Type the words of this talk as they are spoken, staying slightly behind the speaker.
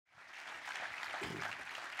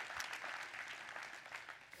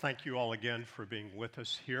Thank you all again for being with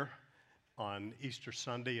us here on Easter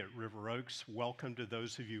Sunday at River Oaks. Welcome to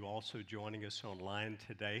those of you also joining us online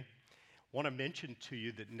today. I want to mention to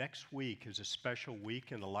you that next week is a special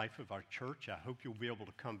week in the life of our church. I hope you'll be able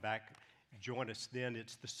to come back, join us then.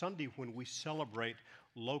 It's the Sunday when we celebrate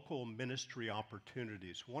local ministry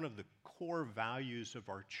opportunities. One of the core values of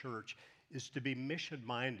our church is to be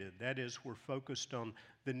mission-minded. That is, we're focused on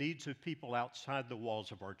the needs of people outside the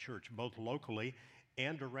walls of our church, both locally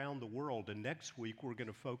and around the world. And next week, we're going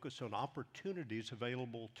to focus on opportunities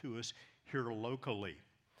available to us here locally.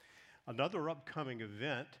 Another upcoming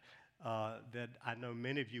event that I know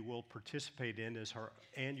many of you will participate in is our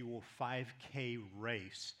annual 5K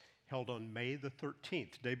race held on May the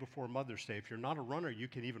 13th, day before Mother's Day. If you're not a runner, you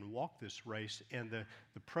can even walk this race. And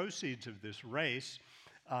the proceeds of this race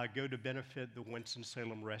go to benefit the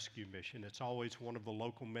Winston-Salem Rescue Mission. It's always one of the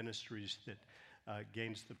local ministries that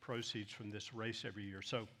gains the proceeds from this race every year.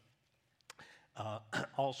 So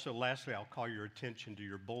also, lastly, I'll call your attention to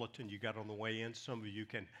your bulletin you got on the way in. Some of you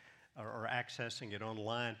are accessing it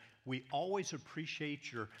online. We always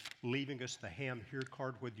appreciate your leaving us the Ham Here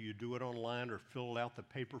card, whether you do it online or fill out the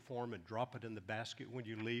paper form and drop it in the basket when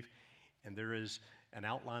you leave. And there is an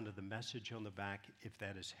outline of the message on the back if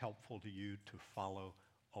that is helpful to you to follow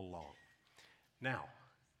along. Now,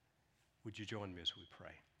 would you join me as we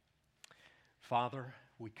pray? Father,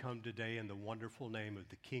 we come today in the wonderful name of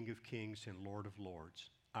the King of Kings and Lord of Lords,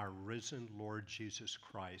 our risen Lord Jesus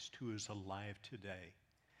Christ, who is alive today.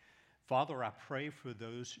 Father, I pray for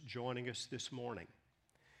those joining us this morning.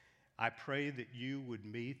 I pray that you would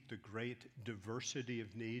meet the great diversity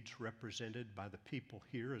of needs represented by the people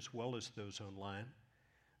here as well as those online.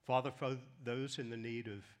 Father, for those in the need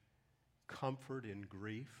of comfort in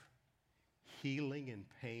grief, healing in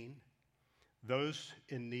pain, those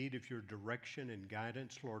in need of your direction and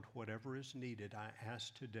guidance, Lord, whatever is needed, I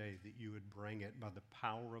ask today that you would bring it by the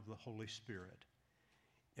power of the Holy Spirit.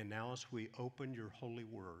 And now as we open your holy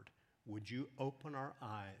word, would you open our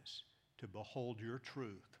eyes to behold your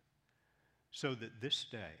truth so that this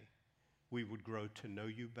day we would grow to know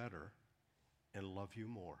you better and love you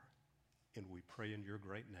more. And we pray in your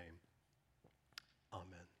great name.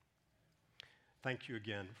 Amen. Thank you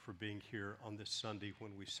again for being here on this Sunday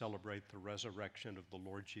when we celebrate the resurrection of the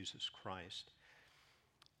Lord Jesus Christ.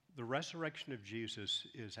 The resurrection of Jesus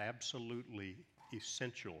is absolutely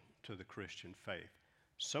essential to the Christian faith.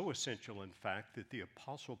 So essential, in fact, that the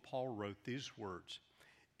Apostle Paul wrote these words: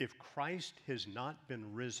 "If Christ has not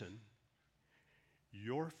been risen,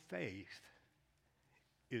 your faith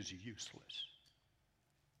is useless.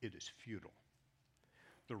 It is futile."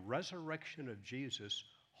 The resurrection of Jesus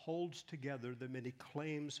holds together the many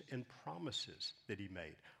claims and promises that he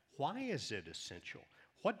made. Why is it essential?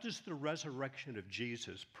 What does the resurrection of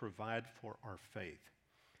Jesus provide for our faith?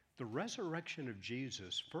 The resurrection of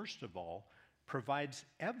Jesus, first of all, provides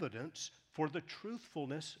evidence for the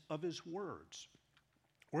truthfulness of his words.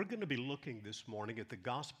 We're going to be looking this morning at the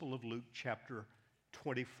Gospel of Luke chapter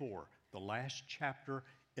 24, the last chapter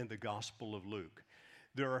in the Gospel of Luke.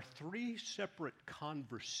 There are three separate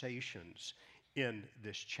conversations in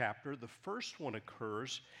this chapter. The first one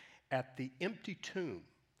occurs at the empty tomb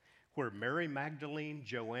where Mary Magdalene,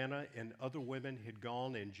 Joanna, and other women had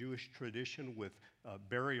gone in Jewish tradition with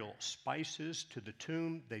burial spices to the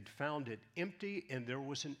tomb. They'd found it empty, and there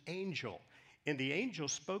was an angel. And the angel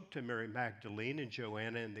spoke to Mary Magdalene and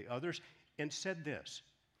Joanna and the others and said this: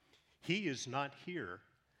 "He is not here,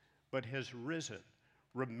 but has risen.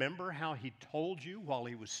 Remember how he told you while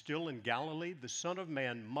he was still in Galilee, the Son of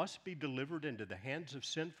Man must be delivered into the hands of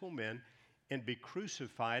sinful men and be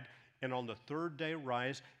crucified, and on the third day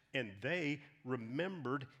rise." And they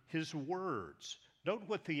remembered his words. Note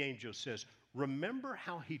what the angel says. Remember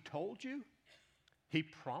how he told you? He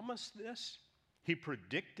promised this? He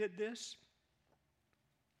predicted this?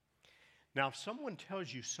 Now, if someone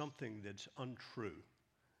tells you something that's untrue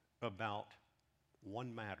about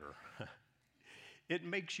one matter, it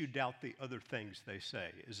makes you doubt the other things they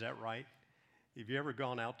say. Is that right? Have you ever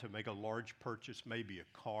gone out to make a large purchase, maybe a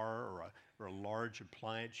car or a large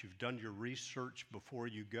appliance? You've done your research before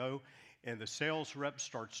you go, and the sales rep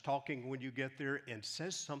starts talking when you get there and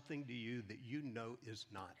says something to you that you know is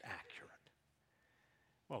not accurate.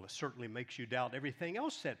 Well, it certainly makes you doubt everything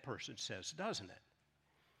else that person says, doesn't it?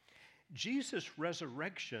 Jesus'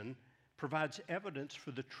 resurrection provides evidence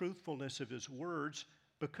for the truthfulness of his words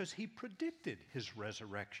because he predicted his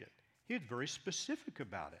resurrection. He was very specific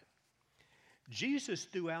about it. Jesus,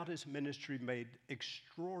 throughout his ministry, made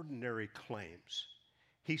extraordinary claims.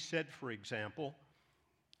 He said, for example,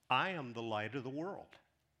 "I am the light of the world.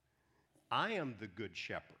 I am the good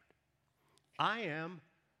shepherd. I am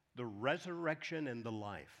the resurrection and the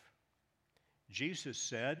life. Jesus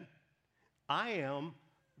said, I am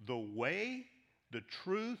the way, the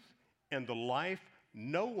truth, and the life.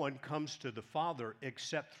 No one comes to the Father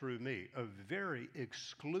except through me. A very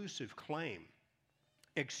exclusive claim.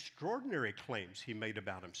 Extraordinary claims he made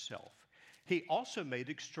about himself. He also made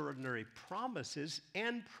extraordinary promises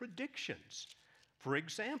and predictions. For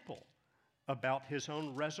example, about his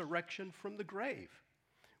own resurrection from the grave.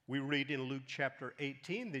 We read in Luke chapter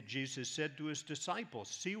 18 that Jesus said to his disciples,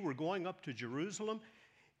 see, we're going up to Jerusalem,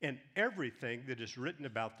 and everything that is written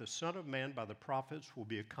about the Son of Man by the prophets will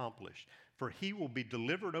be accomplished. For he will be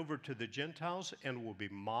delivered over to the Gentiles and will be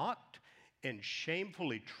mocked and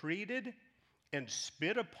shamefully treated and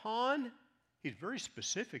spit upon. He's very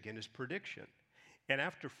specific in his prediction. And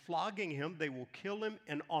after flogging him, they will kill him,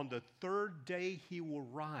 and on the third day he will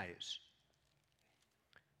rise.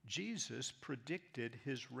 Jesus predicted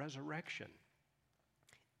his resurrection.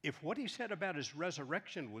 If what he said about his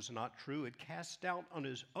resurrection was not true, it cast doubt on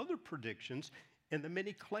his other predictions and the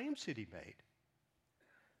many claims that he made.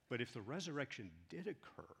 But if the resurrection did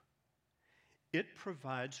occur, it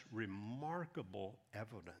provides remarkable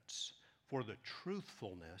evidence for the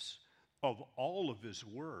truthfulness of all of his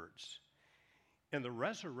words. And the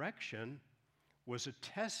resurrection was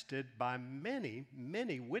attested by many,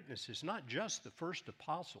 many witnesses, not just the first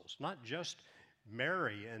apostles, not just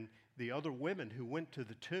Mary and the other women who went to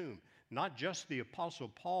the tomb, not just the Apostle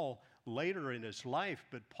Paul later in his life,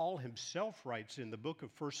 but Paul himself writes in the book of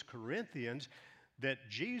 1 Corinthians that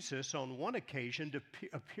Jesus on one occasion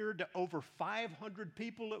appeared to over 500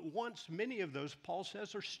 people at once. Many of those, Paul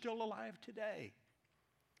says, are still alive today.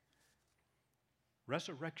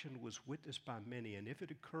 Resurrection was witnessed by many, and if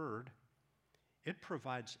it occurred, it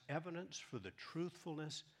provides evidence for the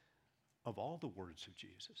truthfulness of all the words of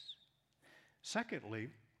Jesus. Secondly,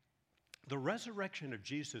 the resurrection of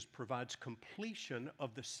Jesus provides completion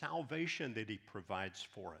of the salvation that he provides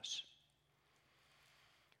for us.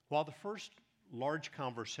 While the first large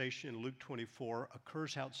conversation in Luke 24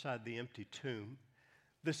 occurs outside the empty tomb,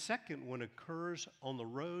 the second one occurs on the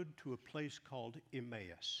road to a place called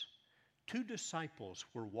Emmaus. Two disciples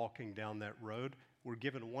were walking down that road, were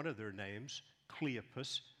given one of their names,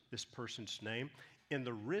 Cleopas, this person's name, and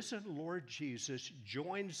the risen Lord Jesus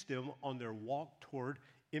joins them on their walk toward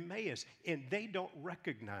Emmaus, and they don't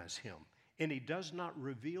recognize him, and he does not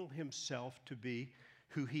reveal himself to be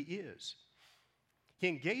who he is. He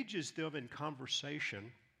engages them in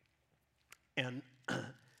conversation and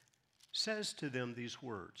says to them these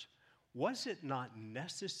words, was it not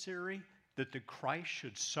necessary that the Christ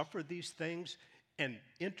should suffer these things and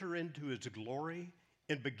enter into his glory?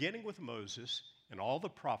 And beginning with Moses and all the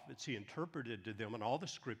prophets, he interpreted to them and all the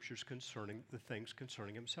scriptures concerning the things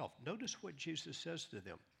concerning himself. Notice what Jesus says to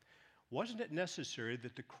them. Wasn't it necessary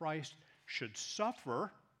that the Christ should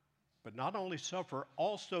suffer, but not only suffer,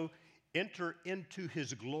 also enter into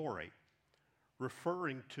his glory,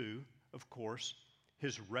 referring to, of course,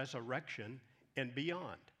 his resurrection and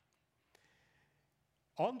beyond.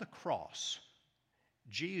 On the cross,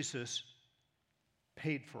 Jesus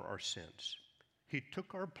paid for our sins. He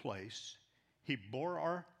took our place. He bore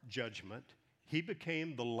our judgment. He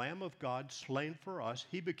became the Lamb of God slain for us.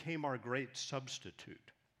 He became our great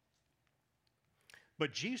substitute.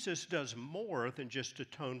 But Jesus does more than just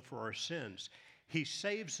atone for our sins. He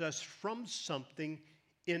saves us from something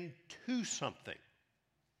into something.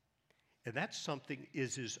 And that something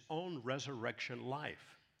is his own resurrection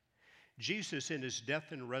life. Jesus, in his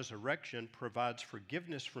death and resurrection, provides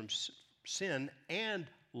forgiveness from sin and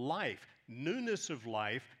life, newness of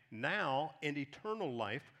life now and eternal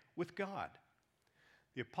life with God.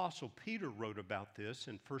 The Apostle Peter wrote about this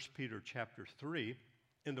in 1 Peter chapter 3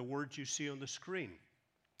 in the words you see on the screen.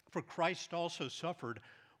 For Christ also suffered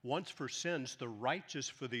once for sins, the righteous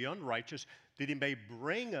for the unrighteous, that he may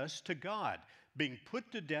bring us to God, being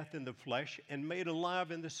put to death in the flesh and made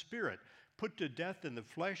alive in the Spirit. Put to death in the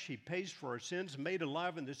flesh, he pays for our sins. Made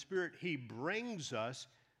alive in the Spirit, he brings us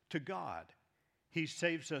to God. He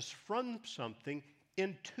saves us from something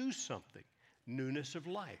into something, newness of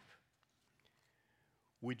life.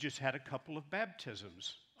 We just had a couple of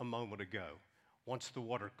baptisms a moment ago, once the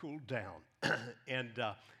water cooled down. And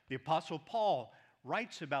the Apostle Paul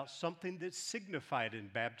writes about something that's signified in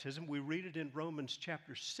baptism. We read it in Romans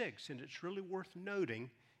chapter 6, and it's really worth noting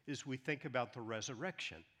as we think about the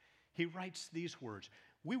resurrection. He writes these words,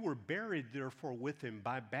 we were buried therefore with him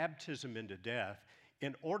by baptism into death,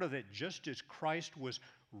 in order that just as Christ was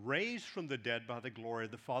raised from the dead by the glory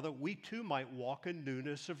of the Father, we too might walk in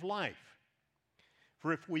newness of life.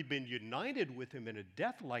 For if we've been united with him in a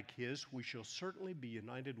death like his, we shall certainly be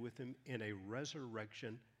united with him in a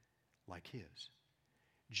resurrection like his.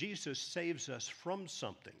 Jesus saves us from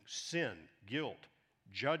something, sin, guilt,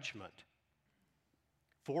 judgment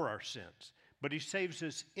for our sins. But he saves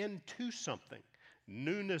us into something,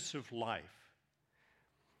 newness of life.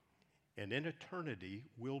 And in eternity,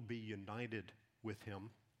 we'll be united with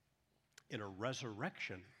him in a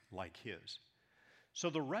resurrection like his. So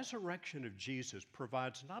the resurrection of Jesus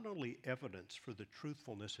provides not only evidence for the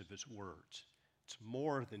truthfulness of his words, it's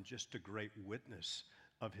more than just a great witness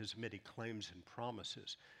of his many claims and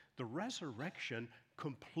promises. The resurrection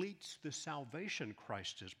completes the salvation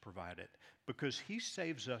Christ has provided because he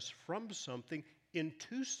saves us from something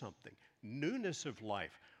into something, newness of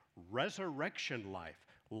life, resurrection life,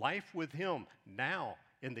 life with him now,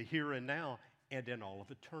 in the here and now, and in all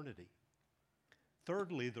of eternity.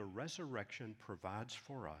 Thirdly, the resurrection provides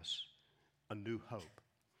for us a new hope.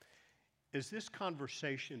 As this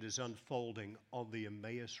conversation is unfolding on the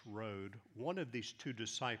Emmaus Road, one of these two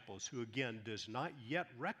disciples, who again does not yet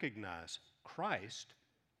recognize Christ,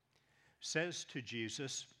 says to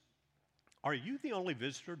Jesus, "Are you the only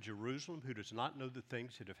visitor of Jerusalem who does not know the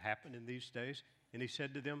things that have happened in these days?" And he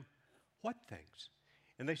said to them, "What things?"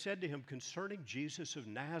 And they said to him, "Concerning Jesus of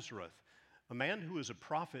Nazareth, a man who is a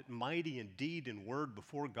prophet, mighty in deed and word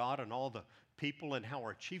before God and all the people, and how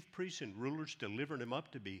our chief priests and rulers delivered him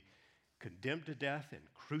up to be condemned to death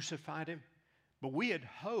and crucified him. But we had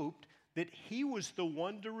hoped that he was the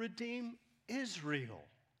one to redeem Israel."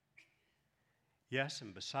 Yes,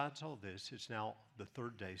 and besides all this, it's now the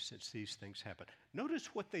third day since these things happened.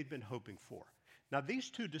 Notice what they'd been hoping for. Now,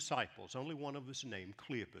 these two disciples, only one of us named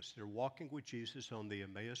Cleopas, they're walking with Jesus on the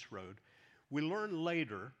Emmaus Road. We learn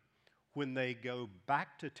later, when they go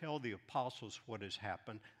back to tell the apostles what has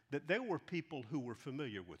happened, that they were people who were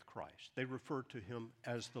familiar with Christ. They referred to him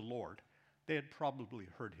as the Lord. They had probably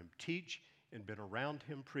heard him teach and been around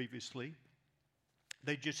him previously.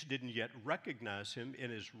 They just didn't yet recognize him in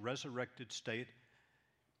his resurrected state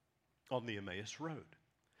on the Emmaus Road.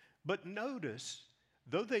 But notice,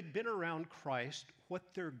 though they'd been around Christ,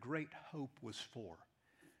 what their great hope was for.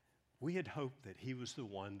 We had hoped that he was the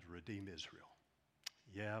one to redeem Israel.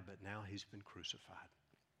 Yeah, but now he's been crucified.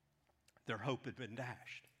 Their hope had been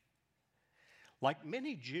dashed. Like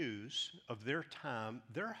many Jews of their time,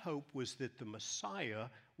 their hope was that the Messiah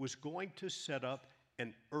was going to set up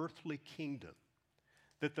an earthly kingdom,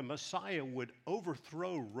 that the Messiah would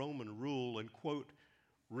overthrow Roman rule and, quote,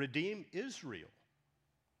 redeem Israel.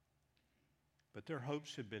 But their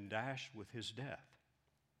hopes had been dashed with his death.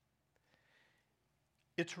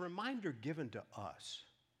 It's a reminder given to us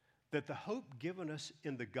that the hope given us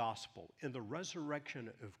in the gospel, in the resurrection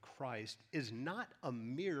of Christ, is not a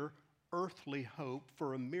mere earthly hope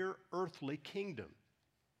for a mere earthly kingdom.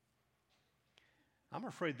 I'm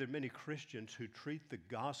afraid there are many Christians who treat the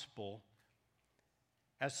gospel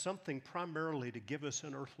as something primarily to give us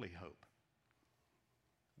an earthly hope.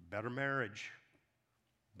 Better marriage,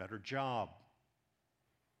 better job,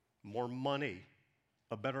 more money,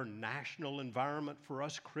 a better national environment for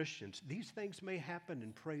us Christians. These things may happen,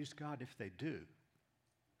 and praise God if they do.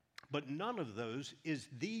 But none of those is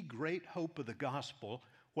the great hope of the gospel,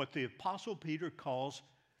 what the Apostle Peter calls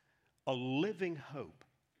a living hope.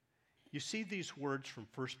 You see these words from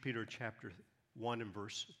 1 Peter chapter 1 and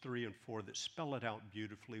verse 3 and 4 that spell it out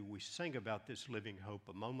beautifully. We sang about this living hope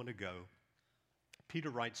a moment ago. Peter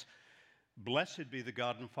writes, "Blessed be the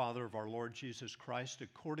God and Father of our Lord Jesus Christ.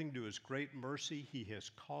 According to his great mercy, he has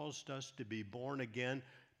caused us to be born again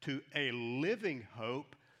to a living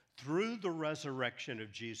hope through the resurrection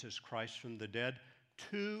of Jesus Christ from the dead,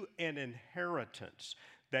 to an inheritance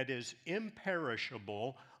that is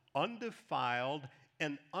imperishable, undefiled,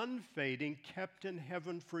 and unfading, kept in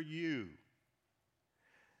heaven for you."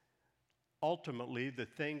 Ultimately, the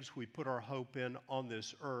things we put our hope in on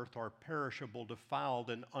this earth are perishable, defiled,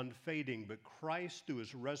 and unfading. But Christ, through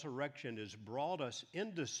his resurrection, has brought us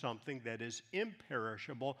into something that is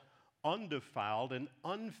imperishable, undefiled, and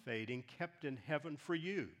unfading, kept in heaven for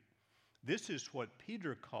you. This is what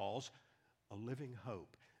Peter calls a living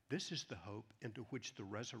hope. This is the hope into which the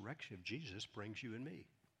resurrection of Jesus brings you and me.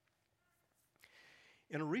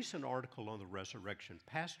 In a recent article on the resurrection,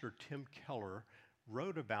 Pastor Tim Keller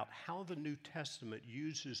wrote about how the New Testament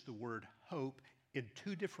uses the word hope in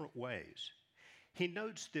two different ways. He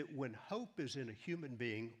notes that when hope is in a human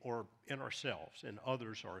being or in ourselves, and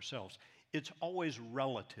others or ourselves, it's always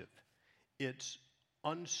relative. It's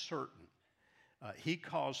uncertain. He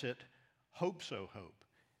calls it hope-so hope.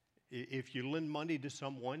 If you lend money to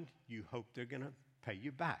someone, you hope they're going to pay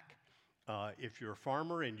you back. If you're a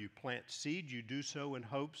farmer and you plant seed, you do so in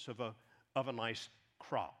hopes of a nice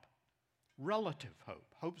crop. Relative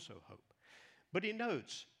hope, hope-so hope. But he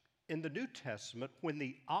notes, in the New Testament, when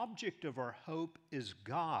the object of our hope is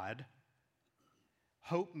God,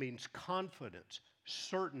 hope means confidence,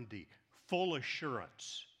 certainty, full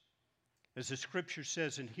assurance. As the scripture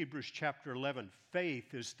says in Hebrews chapter 11,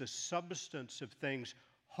 faith is the substance of things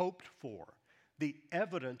hoped for, the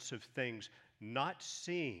evidence of things not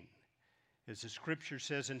seen. As the scripture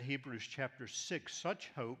says in Hebrews chapter 6, such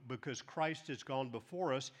hope, because Christ has gone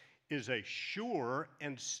before us, is a sure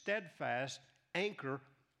and steadfast anchor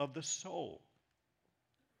of the soul.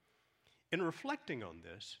 In reflecting on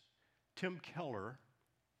this, Tim Keller,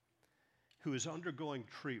 who is undergoing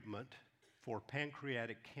treatment for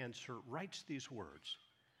pancreatic cancer, writes these words: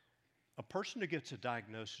 a person who gets a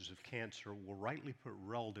diagnosis of cancer will rightly put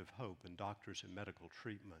relative hope in doctors and medical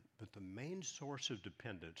treatment, but the main source of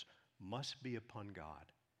dependence must be upon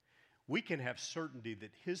God. We can have certainty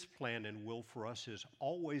that His plan and will for us is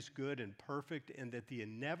always good and perfect, and that the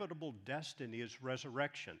inevitable destiny is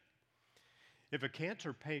resurrection. If a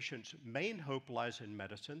cancer patient's main hope lies in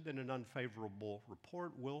medicine, then an unfavorable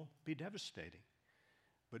report will be devastating.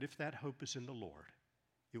 But if that hope is in the Lord,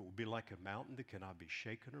 it will be like a mountain that cannot be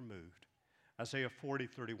shaken or moved. Isaiah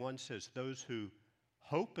 40:31 says, those who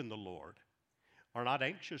hope in the Lord are not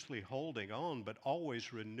anxiously holding on, but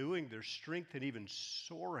always renewing their strength and even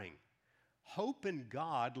soaring. Hope in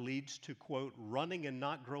God leads to, quote, running and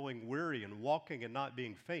not growing weary and walking and not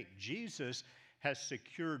being faint. Jesus has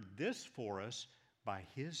secured this for us by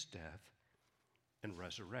His death and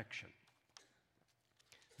resurrection.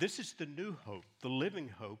 This is the new hope, the living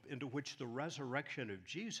hope into which the resurrection of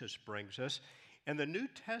Jesus brings us. And the New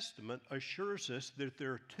Testament assures us that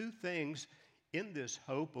there are two things in this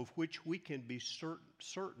hope of which we can be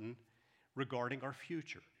certain regarding our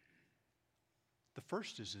future. The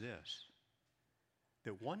first is this,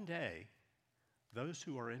 that one day those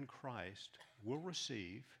who are in Christ will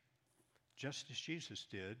receive, just as Jesus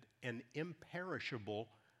did, an imperishable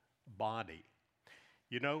body.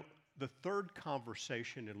 You know, the third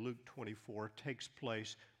conversation in Luke 24 takes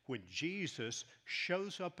place when Jesus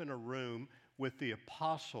shows up in a room with the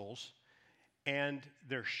apostles, and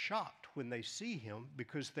they're shocked when they see him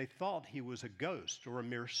because they thought he was a ghost or a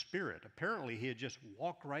mere spirit. Apparently, he had just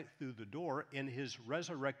walked right through the door in his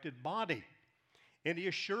resurrected body. And he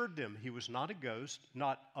assured them he was not a ghost,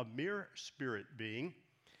 not a mere spirit being,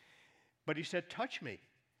 but he said, touch me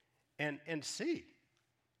and see,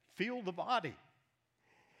 feel the body.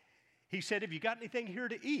 He said, have you got anything here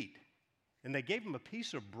to eat? And they gave him a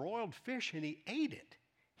piece of broiled fish, and he ate it.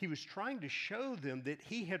 He was trying to show them that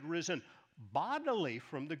he had risen bodily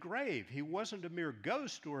from the grave. He wasn't a mere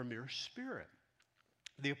ghost or a mere spirit.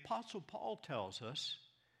 The Apostle Paul tells us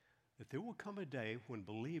that there will come a day when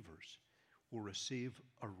believers will receive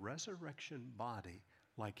a resurrection body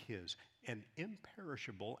like his, an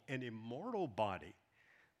imperishable and immortal body.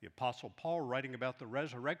 The Apostle Paul, writing about the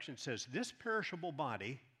resurrection, says, this perishable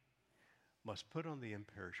body must put on the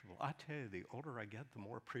imperishable. I tell you, the older I get, the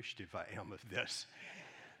more appreciative I am of this.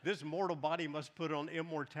 This mortal body must put on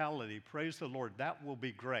immortality. Praise the Lord. That will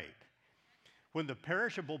be great. When the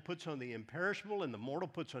perishable puts on the imperishable and the mortal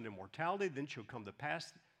puts on immortality, then shall come to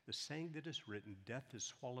pass the saying that is written, death is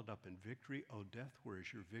swallowed up in victory. O death, where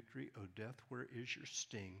is your victory? O death, where is your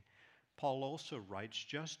sting? Paul also writes,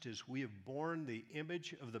 just as we have borne the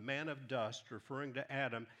image of the man of dust, referring to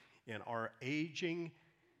Adam, in our aging,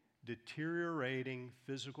 deteriorating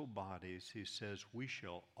physical bodies, he says, we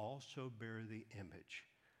shall also bear the image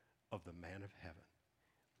of the man of heaven.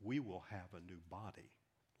 We will have a new body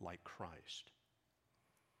like Christ.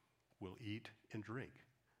 We'll eat and drink.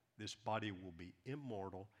 This body will be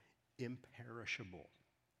immortal, imperishable.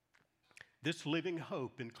 This living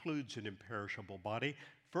hope includes an imperishable body.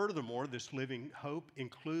 Furthermore, this living hope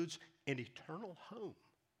includes an eternal home.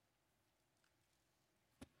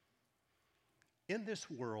 In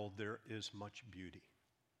this world, there is much beauty.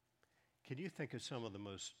 Can you think of some of the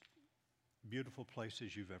most beautiful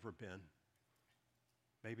places you've ever been?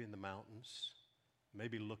 Maybe in the mountains,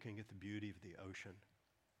 maybe looking at the beauty of the ocean.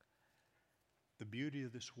 The beauty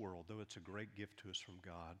of this world, though it's a great gift to us from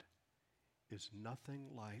God, is nothing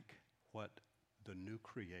like what the new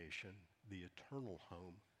creation, the eternal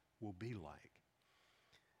home, will be like.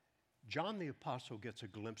 John the Apostle gets a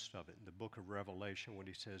glimpse of it in the book of Revelation when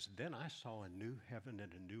he says, then I saw a new heaven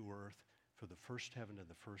and a new earth, for the first heaven and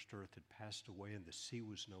the first earth had passed away, and the sea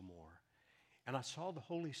was no more. And I saw the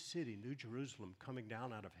holy city, New Jerusalem, coming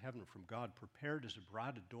down out of heaven from God, prepared as a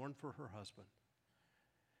bride adorned for her husband.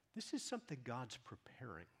 This is something God's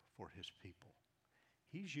preparing for his people.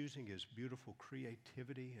 He's using his beautiful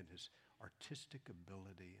creativity and his artistic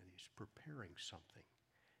ability, and he's preparing something.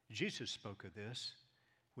 Jesus spoke of this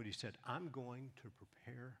when he said, I'm going to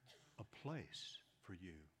prepare a place for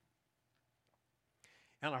you.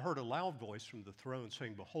 And I heard a loud voice from the throne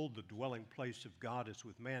saying, behold, the dwelling place of God is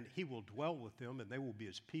with man. He will dwell with them, and they will be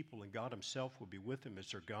his people, and God himself will be with them as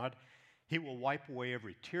their God. He will wipe away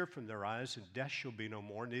every tear from their eyes, and death shall be no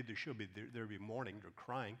more. Neither shall there be mourning, nor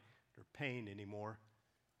crying, nor pain anymore,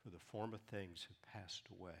 for the former things have passed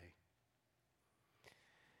away.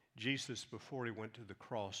 Jesus, before he went to the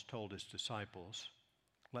cross, told his disciples,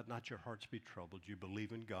 let not your hearts be troubled. You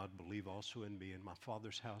believe in God, believe also in me. In my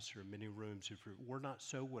Father's house there are many rooms. If it were not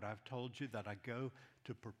so, would I have told you that I go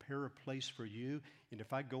to prepare a place for you? And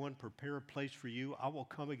if I go and prepare a place for you, I will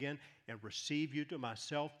come again and receive you to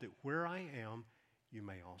myself, that where I am, you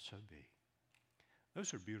may also be.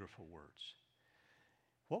 Those are beautiful words.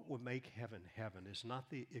 What will make heaven heaven is not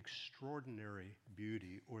the extraordinary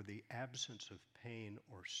beauty or the absence of pain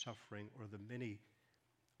or suffering or the many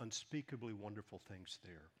unspeakably wonderful things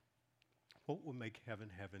there. What will make heaven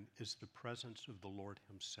heaven is the presence of the Lord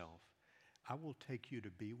himself. I will take you to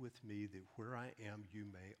be with me, that where I am, you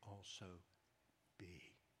may also be.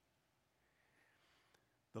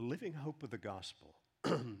 The living hope of the gospel,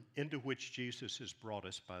 into which Jesus has brought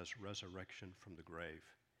us by his resurrection from the grave,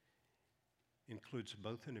 includes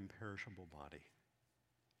both an imperishable body,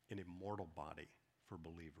 an immortal body for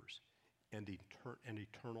believers, and an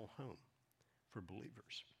eternal home for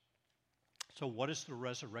believers. So what does the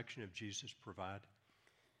resurrection of Jesus provide?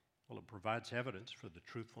 Well, it provides evidence for the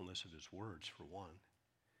truthfulness of his words, for one.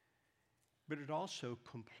 But it also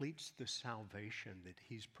completes the salvation that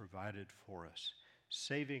he's provided for us,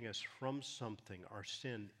 saving us from something, our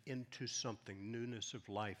sin, into something, newness of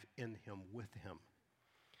life in him, with him.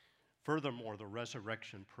 Furthermore, the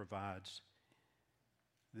resurrection provides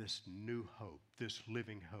this new hope, this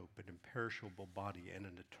living hope, an imperishable body and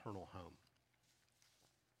an eternal home.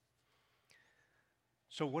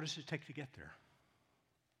 So what does it take to get there?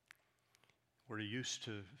 We're used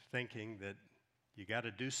to thinking that you got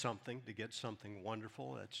to do something to get something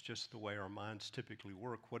wonderful. That's just the way our minds typically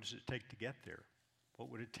work. What does it take to get there? What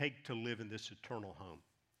would it take to live in this eternal home?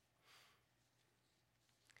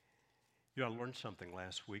 You know, I learned something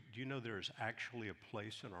last week. Do you know there is actually a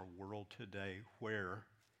place in our world today where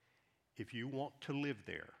if you want to live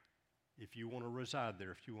there, if you want to reside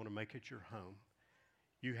there, if you want to make it your home,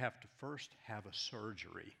 you have to first have a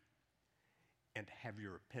surgery and have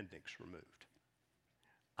your appendix removed.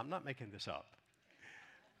 I'm not making this up.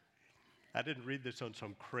 I didn't read this on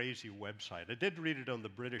some crazy website. I did read it on the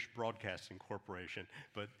British Broadcasting Corporation,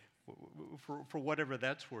 but for whatever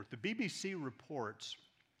that's worth, the BBC reports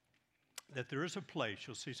that there is a place,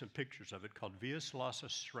 you'll see some pictures of it, called Villas Las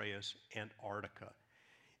Estrellas, Antarctica.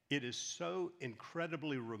 It is so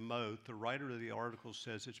incredibly remote, the writer of the article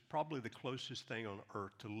says it's probably the closest thing on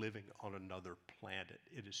Earth to living on another planet.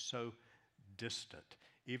 It is so distant.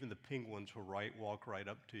 Even the penguins will walk right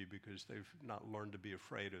up to you because they've not learned to be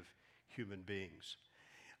afraid of human beings.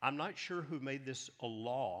 I'm not sure who made this a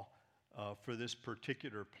law for this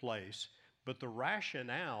particular place, but the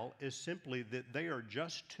rationale is simply that they are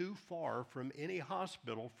just too far from any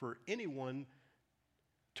hospital for anyone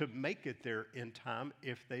to make it there in time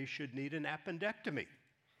if they should need an appendectomy.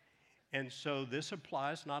 And so this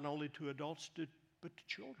applies not only to adults but to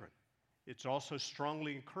children. It's also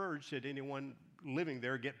strongly encouraged that anyone living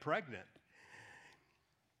there get pregnant.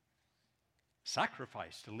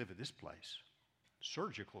 Sacrifice to live at this place,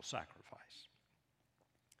 surgical sacrifice.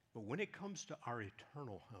 But when it comes to our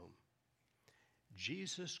eternal home,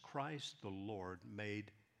 Jesus Christ the Lord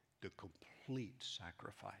made the complete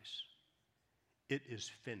sacrifice. It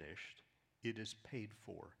is finished. It is paid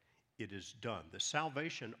for. It is done. The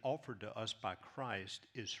salvation offered to us by Christ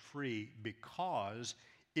is free because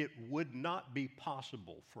it would not be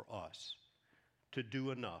possible for us to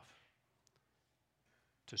do enough,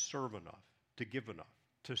 to serve enough, to give enough,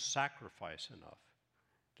 to sacrifice enough,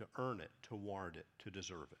 to earn it, to warrant it, to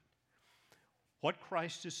deserve it. What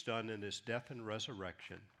Christ has done in his death and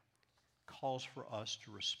resurrection calls for us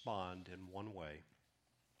to respond in one way,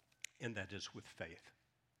 and that is with faith.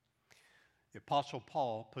 The Apostle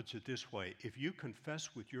Paul puts it this way: if you confess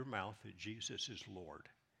with your mouth that Jesus is Lord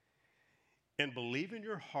and believe in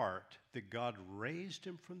your heart that God raised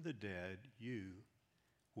him from the dead, you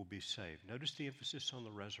will be saved. Notice the emphasis on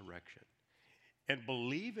the resurrection. And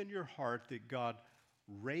believe in your heart that God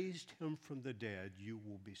raised him from the dead, you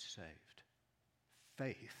will be saved.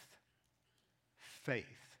 Faith. Faith.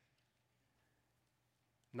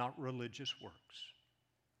 Not religious works.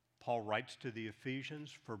 Paul writes to the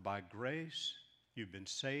Ephesians, for by grace you've been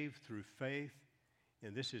saved through faith,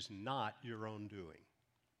 and this is not your own doing.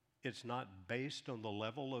 It's not based on the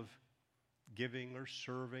level of giving or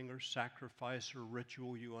serving or sacrifice or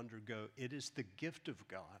ritual you undergo. It is the gift of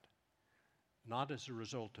God, not as a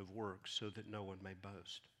result of works, so that no one may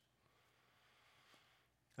boast.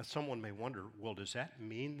 Now, someone may wonder, well, does that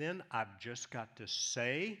mean then I've just got to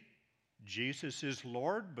say Jesus is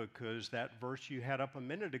Lord? Because that verse you had up a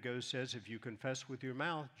minute ago says if you confess with your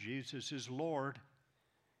mouth Jesus is Lord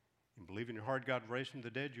and believe in your heart God raised from the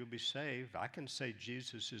dead, you'll be saved. I can say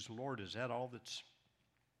Jesus is Lord. Is that all that's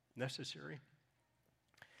necessary?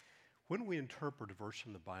 When we interpret a verse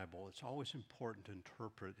from the Bible, it's always important to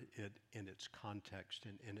interpret it in its context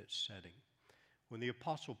and in its setting. When the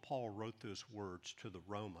Apostle Paul wrote those words to the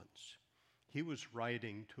Romans, he was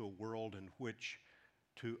writing to a world in which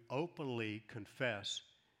to openly confess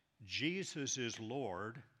Jesus is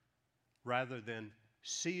Lord rather than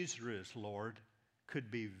Caesar is Lord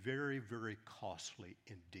could be very, very costly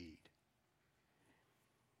indeed.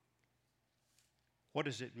 What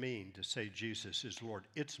does it mean to say Jesus is Lord?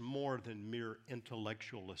 It's more than mere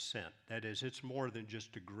intellectual assent. That is, it's more than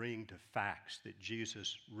just agreeing to facts that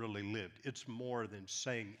Jesus really lived. It's more than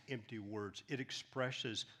saying empty words. It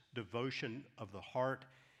expresses devotion of the heart.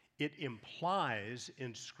 It implies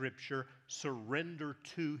in Scripture surrender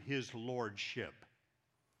to his lordship.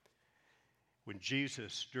 When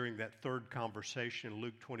Jesus, during that third conversation in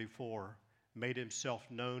Luke 24, made himself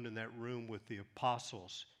known in that room with the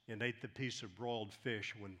apostles and ate the piece of broiled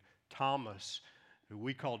fish, when Thomas, who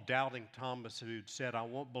we call Doubting Thomas, who said, I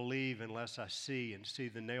won't believe unless I see and see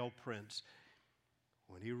the nail prints,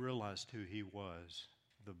 when he realized who he was,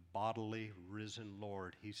 the bodily risen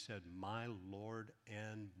Lord, he said, my Lord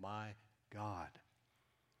and my God.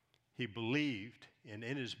 He believed, and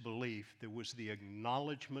in his belief, there was the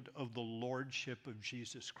acknowledgement of the lordship of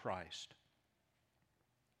Jesus Christ.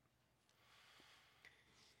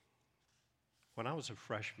 When I was a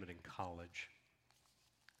freshman in college,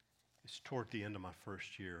 it's toward the end of my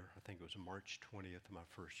first year, I think it was March 20th of my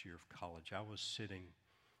first year of college, I was sitting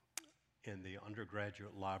in the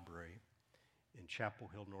undergraduate library in Chapel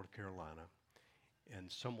Hill, North Carolina, and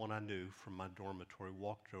someone I knew from my dormitory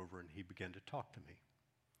walked over and he began to talk to me.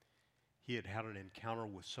 He had had an encounter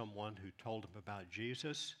with someone who told him about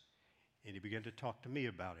Jesus, and he began to talk to me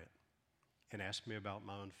about it and asked me about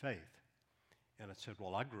my own faith. And I said,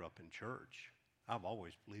 well, I grew up in church. I've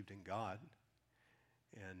always believed in God.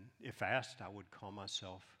 And if asked, I would call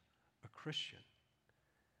myself a Christian.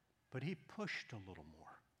 But he pushed a little more.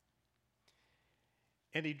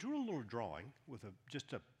 And he drew a little drawing with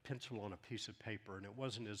just a pencil on a piece of paper, and it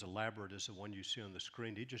wasn't as elaborate as the one you see on the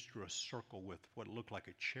screen. He just drew a circle with what looked like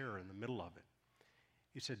a chair in the middle of it.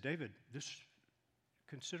 He said, David,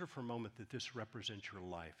 consider for a moment that this represents your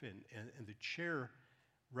life, and the chair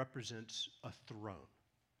represents a throne.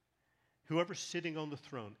 Whoever's sitting on the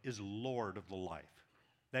throne is Lord of the life.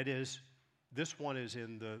 That is, this one is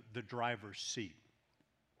in the driver's seat.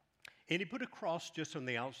 And he put a cross just on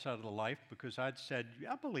the outside of the life because I'd said,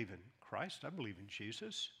 I believe in Christ. I believe in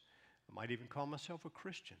Jesus. I might even call myself a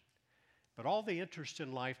Christian. But all the interest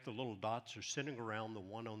in life, the little dots are sitting around the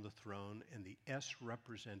one on the throne, and the S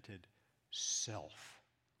represented self.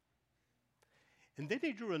 And then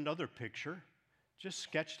he drew another picture, just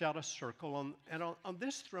sketched out a circle, and on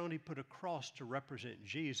this throne he put a cross to represent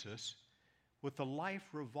Jesus with the life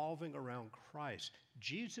revolving around Christ.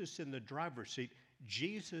 Jesus in the driver's seat.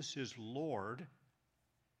 Jesus is Lord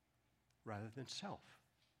rather than self.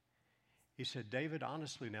 He said, David,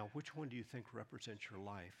 honestly now, which one do you think represents your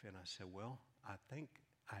life? And I said, well, I think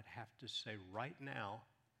I'd have to say right now,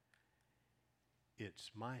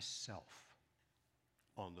 it's myself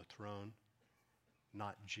on the throne,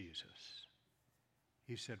 not Jesus.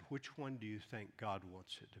 He said, which one do you think God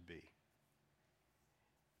wants it to be?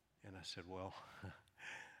 And I said, well,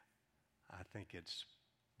 I think it's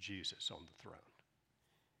Jesus on the throne.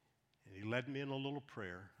 And he led me in a little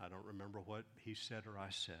prayer. I don't remember what he said or I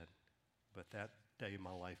said, but that day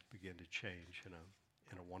my life began to change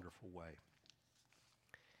in a wonderful way.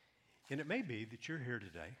 And it may be that you're here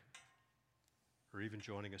today, or even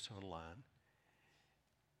joining us online,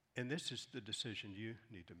 and this is the decision you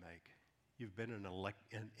need to make. You've been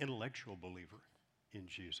an intellectual believer in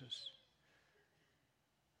Jesus.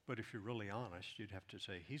 But if you're really honest, you'd have to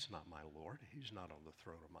say, he's not my Lord. He's not on the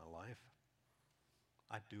throne of my life.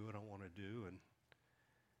 I do what I want to do, and,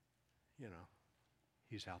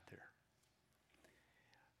 he's out there.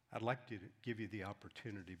 I'd like to give you the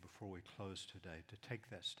opportunity before we close today to take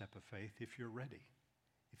that step of faith if you're ready.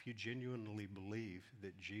 If you genuinely believe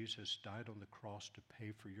that Jesus died on the cross to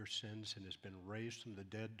pay for your sins and has been raised from the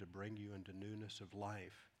dead to bring you into newness of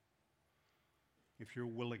life, if you're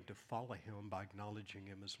willing to follow him by acknowledging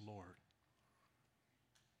him as Lord,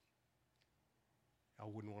 I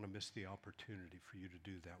wouldn't want to miss the opportunity for you to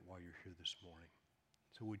do that while you're here this morning.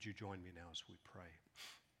 So would you join me now as we pray?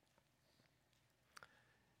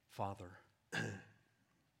 Father,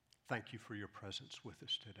 thank you for your presence with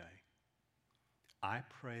us today. I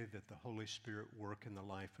pray that the Holy Spirit work in the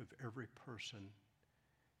life of every person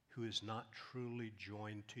who is not truly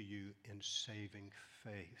joined to you in saving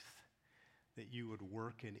faith, that you would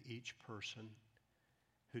work in each person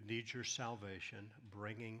who needs your salvation,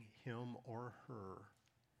 bringing him or her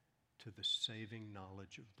to the saving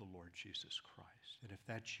knowledge of the Lord Jesus Christ. And if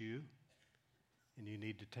that's you, and you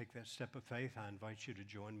need to take that step of faith, I invite you to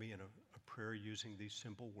join me in a prayer using these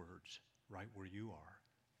simple words right where you are.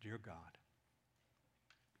 Dear God,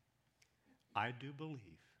 I do believe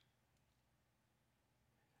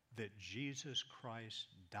that Jesus Christ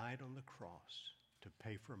died on the cross to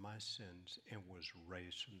pay for my sins and was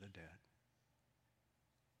raised from the dead.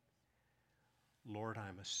 Lord,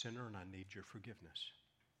 I'm a sinner and I need your forgiveness.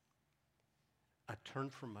 I turn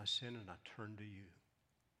from my sin and I turn to you.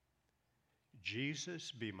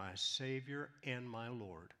 Jesus, be my Savior and my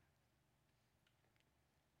Lord.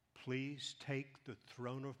 Please take the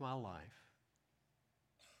throne of my life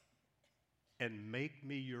and make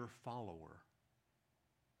me your follower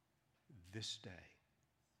this day.